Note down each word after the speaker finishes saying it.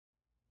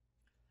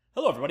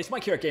Hello everybody, it's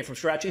Mike here at Game From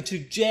Scratch, and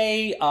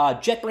today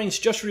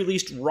JetBrains just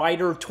released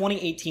Rider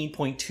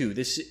 2018.2.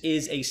 This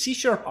is a C#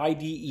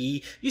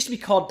 IDE, used to be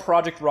called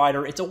Project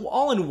Rider. It's an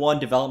all-in-one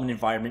development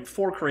environment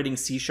for creating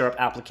C#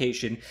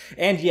 application,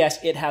 and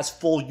yes, it has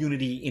full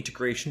Unity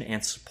integration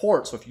and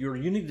support. So if you're a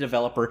Unity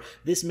developer,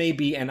 this may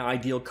be an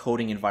ideal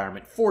coding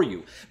environment for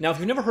you. Now, if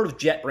you've never heard of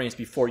JetBrains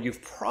before,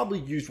 you've probably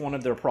used one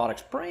of their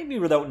products, maybe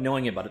without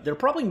knowing about it. They're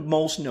probably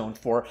most known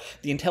for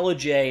the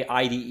IntelliJ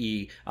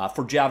IDE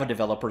for Java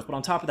developers, but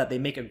on top of that, they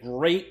make a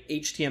great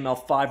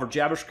HTML5 or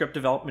JavaScript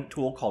development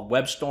tool called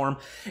WebStorm,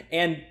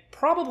 and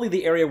probably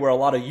the area where a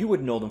lot of you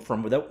would know them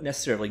from without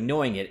necessarily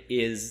knowing it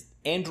is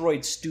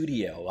Android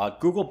Studio.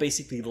 Google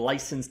basically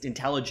licensed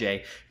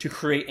IntelliJ to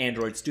create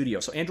Android Studio.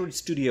 So Android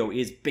Studio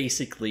is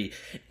basically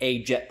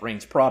a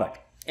JetBrains product.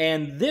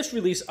 And this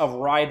release of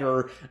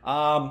Rider,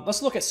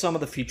 let's look at some of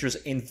the features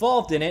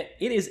involved in it.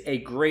 It is a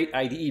great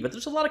IDE, but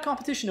there's a lot of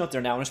competition out there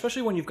now, and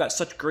especially when you've got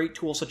such great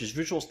tools such as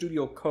Visual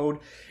Studio Code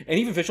and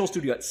even Visual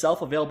Studio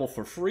itself available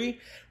for free.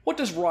 What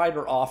does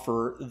Rider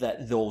offer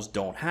that those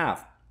don't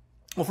have?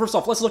 Well, first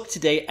off, let's look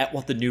today at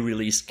what the new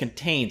release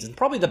contains. And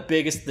probably the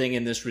biggest thing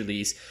in this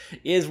release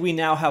is we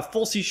now have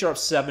full C#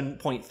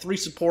 7.3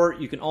 support.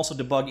 You can also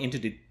debug into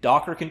the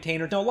Docker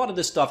container. Now, a lot of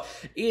this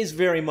stuff is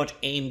very much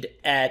aimed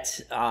at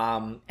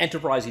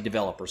enterprise-y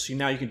developers. So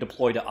now you can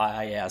deploy to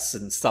IIS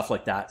and stuff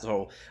like that.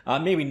 So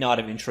maybe not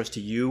of interest to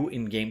you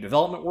in game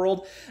development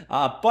world,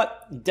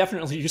 but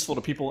definitely useful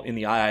to people in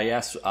the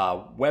IIS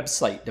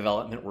website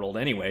development world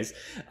anyways.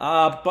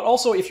 But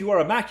also, if you are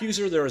a Mac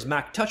user, there is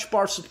Mac Touch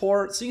Bar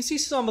support. So you can see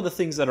some of the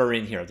things that are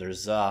in here.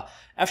 There's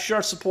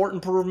F# support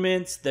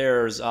improvements.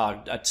 There's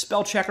a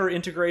spell checker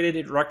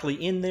integrated directly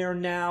in there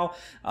now.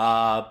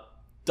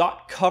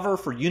 .cover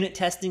for unit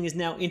testing is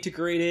now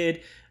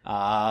integrated.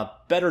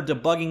 Better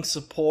debugging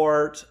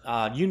support.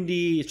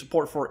 Unity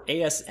support for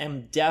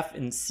ASM.def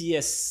and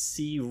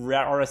CSC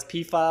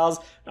RSP files.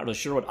 Not really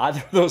sure what either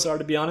of those are,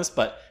 to be honest,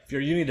 but if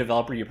you're a Unity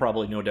developer, you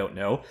probably no doubt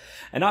know.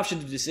 An option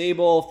to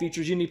disable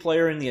features Unity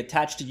player in the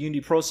attached to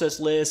Unity process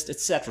list,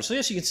 etc. So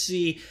as you can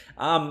see,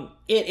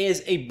 it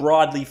is a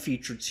broadly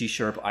featured C#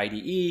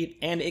 IDE,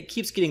 and it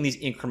keeps getting these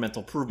incremental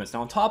improvements.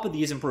 Now, on top of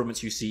these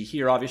improvements you see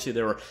here, obviously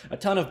there were a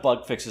ton of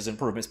bug fixes,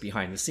 improvements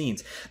behind the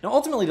scenes. Now,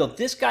 ultimately, though,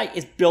 this guy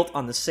is built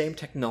on the same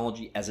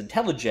technology as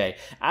IntelliJ,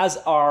 as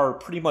are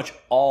pretty much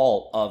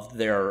all of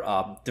their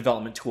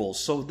development tools.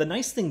 So the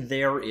nice thing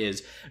there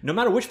is, no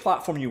matter which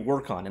platform you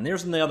work on, and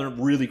there's another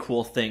really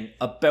cool thing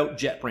about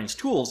JetBrains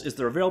tools, is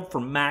they're available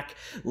for Mac,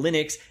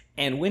 Linux,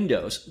 and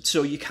Windows.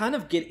 So you kind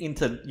of get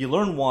into, you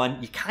learn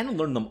one, you kind of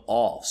learn them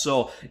all.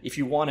 So if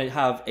you want to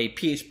have a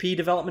PHP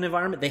development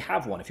environment, they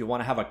have one. If you want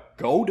to have a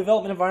Go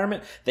development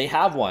environment, they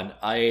have one.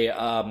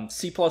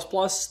 C++,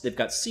 they've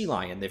got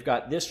CLion, they've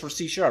got this for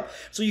C#.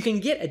 So you can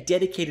get a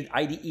dedicated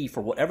IDE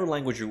for whatever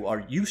language you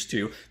are used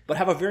to, but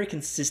have a very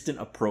consistent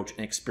approach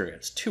and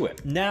experience to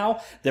it.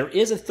 Now, there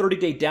is a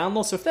 30-day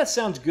download, so if that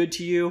sounds good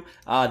to you,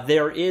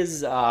 there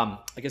is,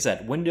 like I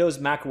said, Windows,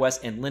 Mac OS,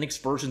 and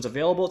Linux versions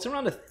available. It's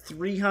around a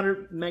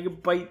 300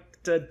 megabyte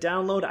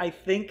download, I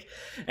think.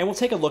 And we'll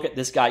take a look at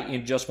this guy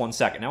in just one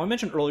second. Now, I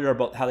mentioned earlier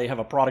about how they have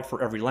a product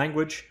for every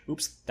language.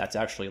 Oops, that's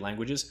actually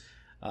languages.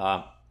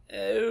 Oh,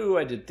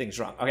 I did things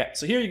wrong. Okay,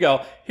 so here you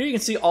go. Here you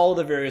can see all of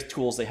the various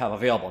tools they have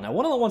available. Now,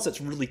 one of the ones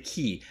that's really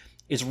key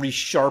is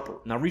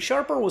ReSharper. Now,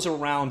 ReSharper was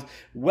around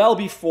well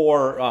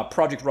before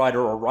Project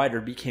Rider or Rider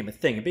became a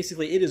thing. And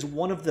basically, it is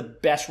one of the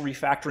best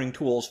refactoring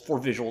tools for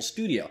Visual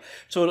Studio.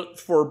 So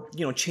for,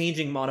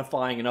 changing,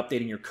 modifying, and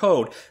updating your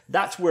code,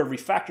 that's where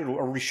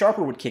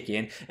ReSharper would kick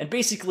in. And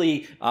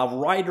basically,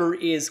 Rider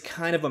is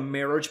kind of a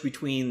marriage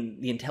between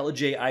the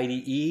IntelliJ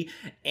IDE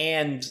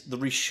and the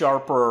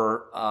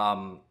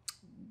ReSharper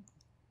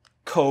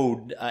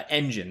code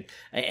engine.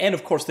 And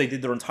of course, they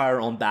did their entire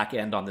own back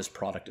end on this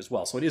product as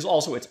well. So it is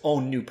also its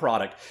own new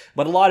product.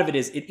 But a lot of it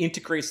is, it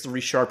integrates the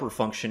ReSharper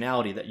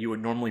functionality that you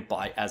would normally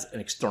buy as an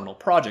external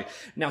project.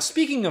 Now,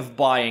 speaking of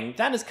buying,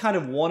 that is kind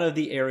of one of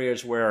the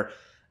areas where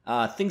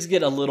things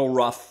get a little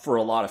rough for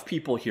a lot of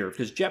people here,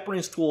 because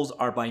JetBrains tools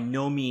are by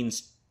no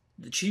means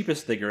the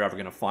cheapest thing you're ever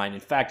going to find.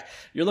 In fact,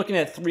 you're looking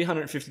at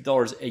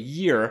 $350 a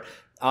year.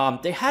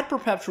 They had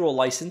perpetual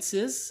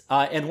licenses,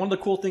 and one of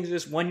the cool things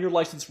is when your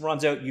license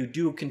runs out, you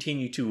do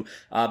continue to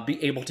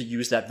be able to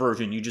use that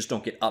version. You just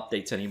don't get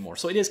updates anymore.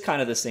 So it is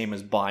kind of the same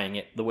as buying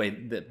it the way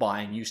that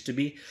buying used to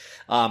be.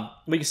 But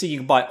you can see you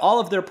can buy all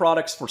of their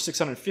products for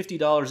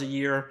 $650 a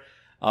year,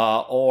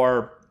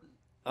 or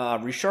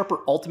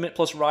ReSharper Ultimate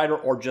plus Rider,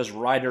 or just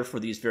Rider for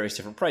these various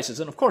different prices.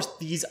 And of course,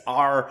 these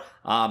are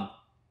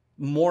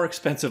more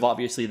expensive,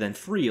 obviously, than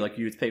free, like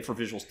you would pay for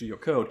Visual Studio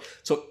Code.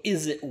 So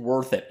is it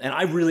worth it? And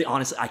I really,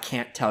 honestly, I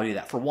can't tell you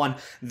that. For one,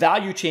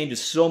 value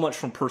changes so much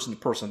from person to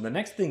person. The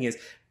next thing is,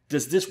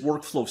 does this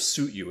workflow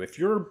suit you? If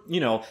you're,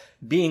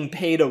 being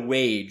paid a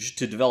wage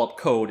to develop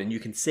code and you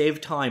can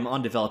save time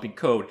on developing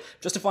code,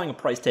 justifying a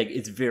price tag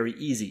is very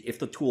easy if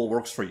the tool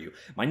works for you.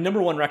 My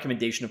number one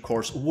recommendation, of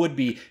course, would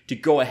be to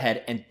go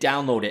ahead and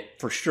download it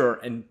for sure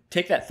and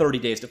take that 30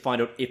 days to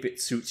find out if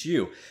it suits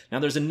you. Now,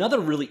 there's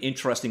another really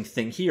interesting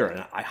thing here,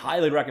 and I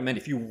highly recommend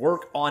if you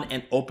work on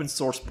an open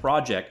source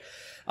project,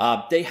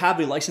 they have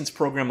a license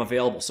program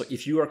available. So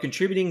if you are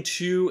contributing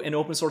to an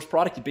open source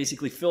product, you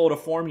basically fill out a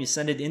form, you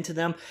send it into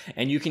them,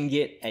 and you can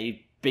get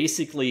a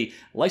basically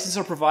license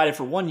are provided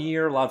for 1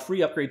 year, allowed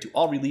free upgrade to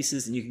all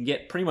releases, and you can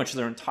get pretty much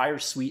their entire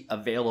suite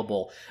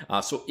available.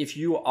 So if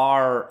you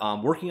are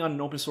working on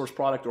an open source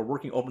product or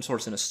working open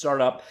source in a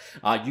startup,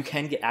 you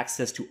can get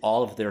access to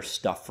all of their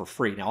stuff for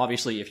free. Now,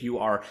 obviously, if you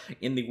are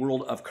in the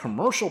world of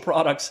commercial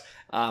products,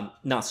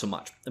 not so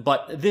much.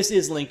 But this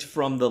is linked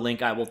from the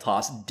link I will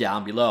toss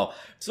down below.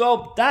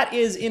 So that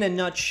is, in a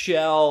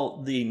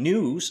nutshell, the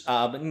news.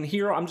 But in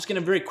here, I'm just going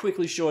to very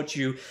quickly show it to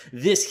you.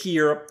 This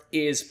here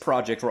is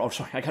Project, oh,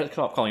 sorry, I got to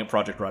stop calling it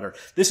Project Rider.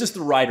 This is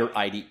the Rider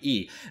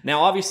IDE.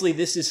 Now, obviously,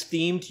 this is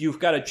themed. You've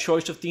got a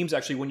choice of themes.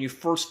 Actually, when you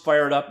first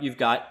fire it up, you've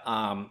got,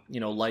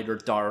 light or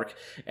dark,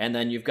 and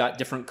then you've got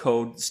different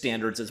code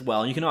standards as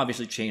well. And you can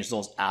obviously change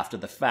those after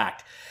the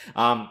fact.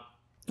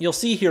 You'll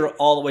see here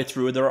all the way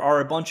through, there are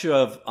a bunch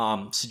of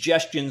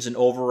suggestions and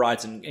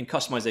overrides and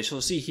customization. So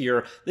you'll see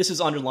here, this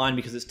is underlined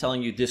because it's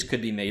telling you this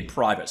could be made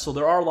private. So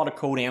there are a lot of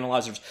code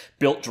analyzers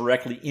built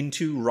directly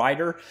into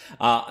Rider.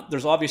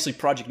 There's obviously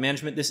project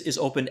management. This is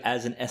opened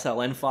as an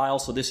SLN file.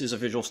 So this is a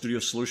Visual Studio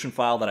Solution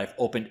file that I've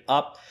opened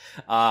up.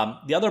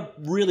 The other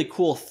really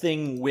cool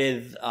thing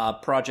with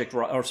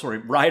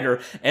Rider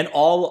and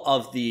all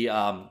of the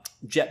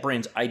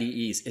JetBrains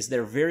IDEs is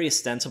they're very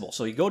extensible.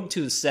 So you go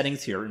into the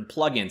settings here in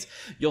plugins,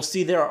 you'll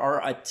see there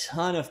are a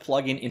ton of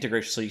plugin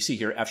integrations. So you see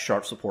here F#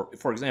 support,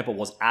 for example,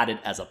 was added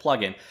as a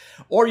plugin,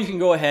 or you can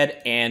go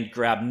ahead and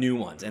grab new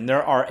ones. And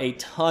there are a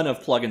ton of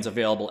plugins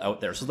available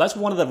out there. So that's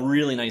one of the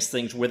really nice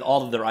things with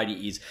all of their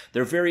IDEs.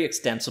 They're very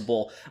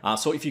extensible.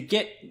 So if you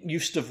get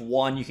used to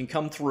one, you can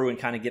come through and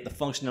kind of get the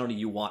functionality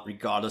you want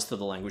regardless of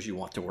the language you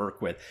want to work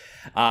with.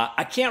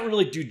 I can't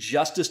really do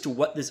justice to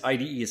what this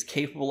IDE is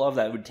capable of.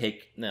 That would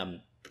take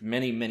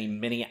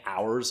many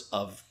hours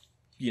of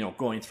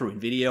going through in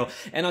video.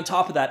 And on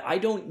top of that, I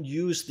don't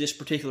use this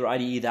particular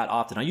IDE that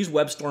often. I use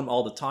WebStorm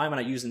all the time, and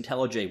I use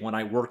IntelliJ when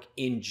I work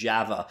in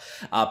Java.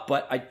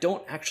 But I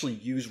don't actually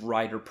use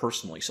Rider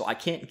personally, so I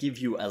can't give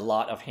you a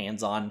lot of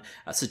hands-on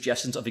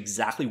suggestions of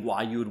exactly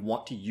why you would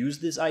want to use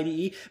this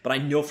IDE. But I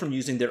know from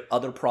using their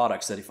other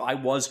products that if I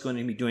was going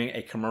to be doing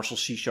a commercial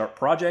C#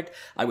 project,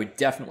 I would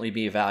definitely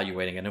be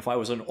evaluating. And if I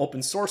was in an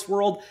open source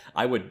world,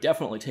 I would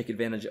definitely take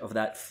advantage of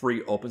that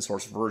free open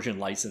source version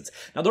license.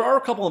 Now, there are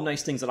a couple of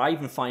nice things that I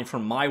even find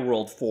from my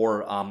world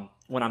for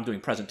when I'm doing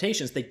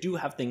presentations. They do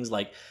have things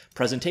like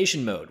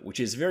presentation mode, which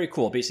is very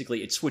cool.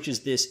 Basically, it switches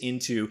this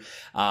into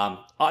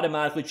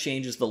automatically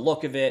changes the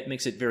look of it,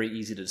 makes it very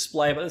easy to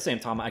display. But at the same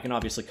time, I can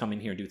obviously come in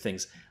here and do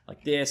things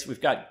like this.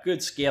 We've got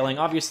good scaling.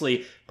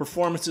 Obviously,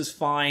 performance is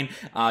fine.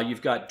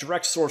 You've got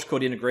direct source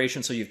code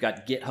integration, so you've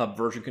got GitHub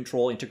version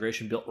control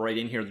integration built right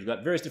in here. You've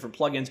got various different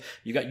plugins.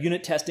 You've got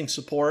unit testing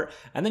support,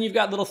 and then you've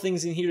got little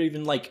things in here,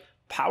 even like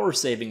power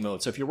saving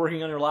mode. So if you're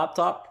working on your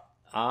laptop,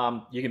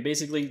 you can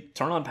basically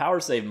turn on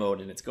power save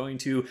mode and it's going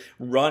to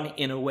run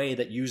in a way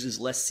that uses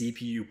less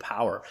CPU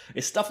power.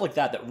 It's stuff like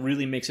that that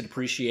really makes it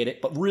appreciate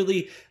it. But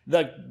really,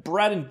 the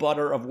bread and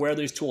butter of where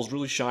these tools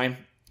really shine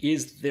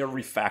is their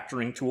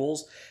refactoring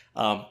tools.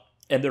 And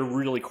they're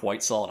really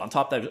quite solid. On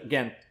top of that,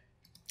 again,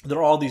 there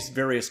are all these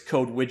various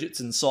code widgets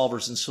and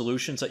solvers and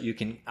solutions that you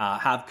can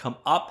have come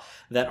up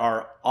that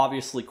are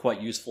obviously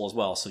quite useful as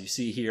well. So you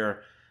see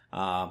here,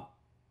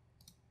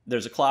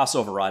 there's a class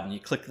override, and you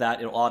click that,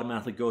 it'll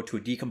automatically go to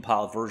a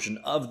decompiled version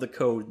of the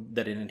code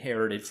that it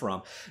inherited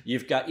from.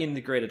 You've got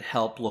integrated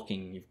help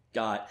looking. You've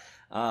got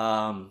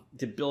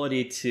the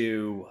ability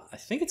to, I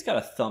think it's got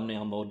a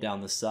thumbnail mode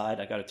down the side.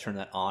 I got to turn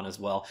that on as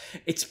well.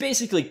 It's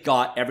basically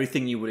got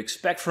everything you would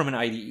expect from an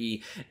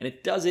IDE, and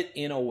it does it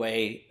in a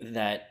way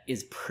that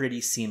is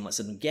pretty seamless.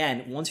 And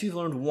again, once you've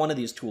learned one of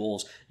these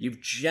tools, you've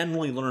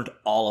generally learned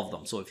all of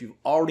them. So if you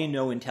already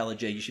know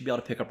IntelliJ, you should be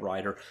able to pick up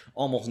Rider.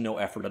 Almost no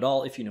effort at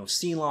all. If you know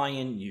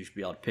CLion, you should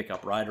be able to pick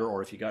up Rider,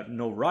 or if you got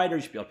no Rider,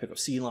 you should be able to pick up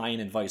CLion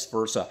and vice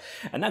versa.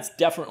 And that's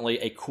definitely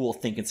a cool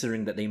thing,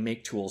 considering that they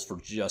make tools for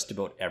just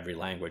about every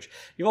language.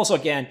 You've also,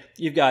 again,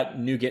 you've got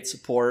NuGet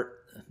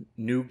support,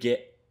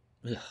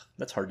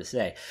 that's hard to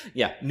say.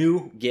 Yeah,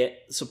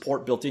 NuGet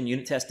support, built-in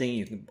unit testing.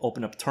 You can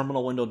open up a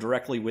terminal window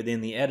directly within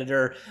the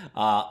editor.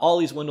 All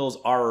these windows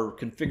are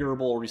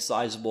configurable,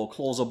 resizable,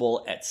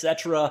 closable,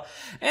 etc.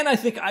 And I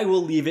think I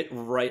will leave it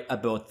right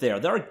about there.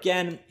 There,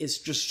 again, is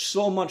just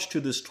so much to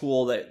this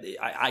tool that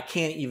I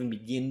can't even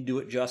begin to do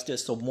it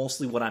justice. So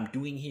mostly what I'm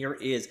doing here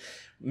is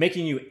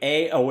making you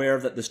A, aware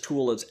that this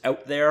tool is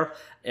out there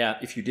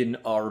if you didn't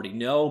already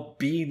know,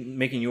 B,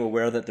 making you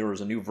aware that there was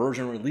a new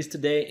version released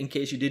today in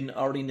case you didn't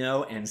already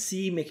know, and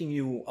C, making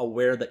you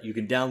aware that you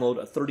can download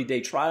a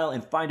 30-day trial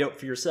and find out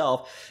for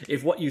yourself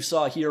if what you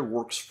saw here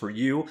works for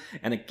you.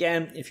 And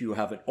again, if you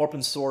have an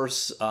open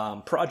source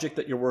project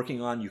that you're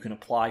working on, you can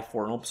apply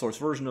for an open source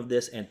version of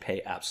this and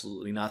pay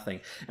absolutely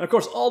nothing. And of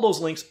course, all those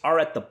links are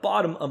at the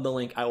bottom of the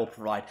link I will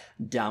provide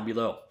down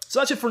below. So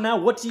that's it for now.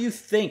 What do you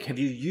think? Have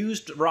you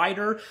used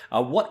Rider?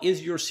 What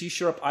is your C#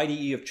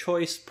 IDE of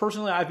choice?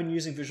 Personally, I've been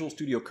using Visual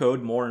Studio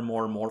Code more and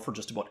more and more for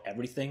just about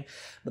everything,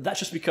 but that's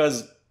just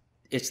because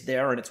it's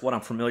there and it's what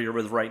I'm familiar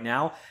with right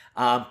now.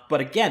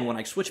 But again, when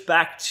I switch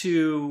back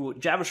to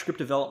JavaScript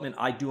development,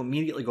 I do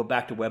immediately go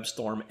back to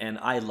WebStorm, and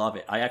I love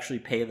it. I actually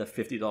pay the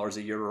 $50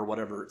 a year or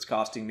whatever it's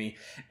costing me,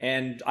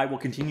 and I will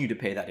continue to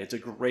pay that. It's a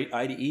great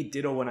IDE.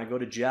 Ditto when I go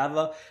to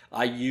Java,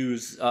 I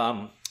use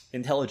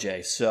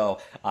IntelliJ. So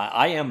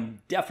I am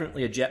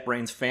definitely a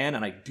JetBrains fan,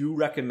 and I do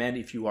recommend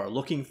if you are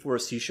looking for a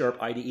C#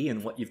 IDE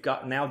and what you've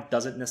got now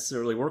doesn't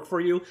necessarily work for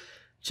you,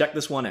 check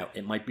this one out.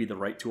 It might be the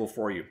right tool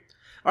for you.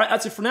 All right,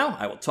 that's it for now.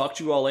 I will talk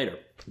to you all later.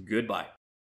 Goodbye.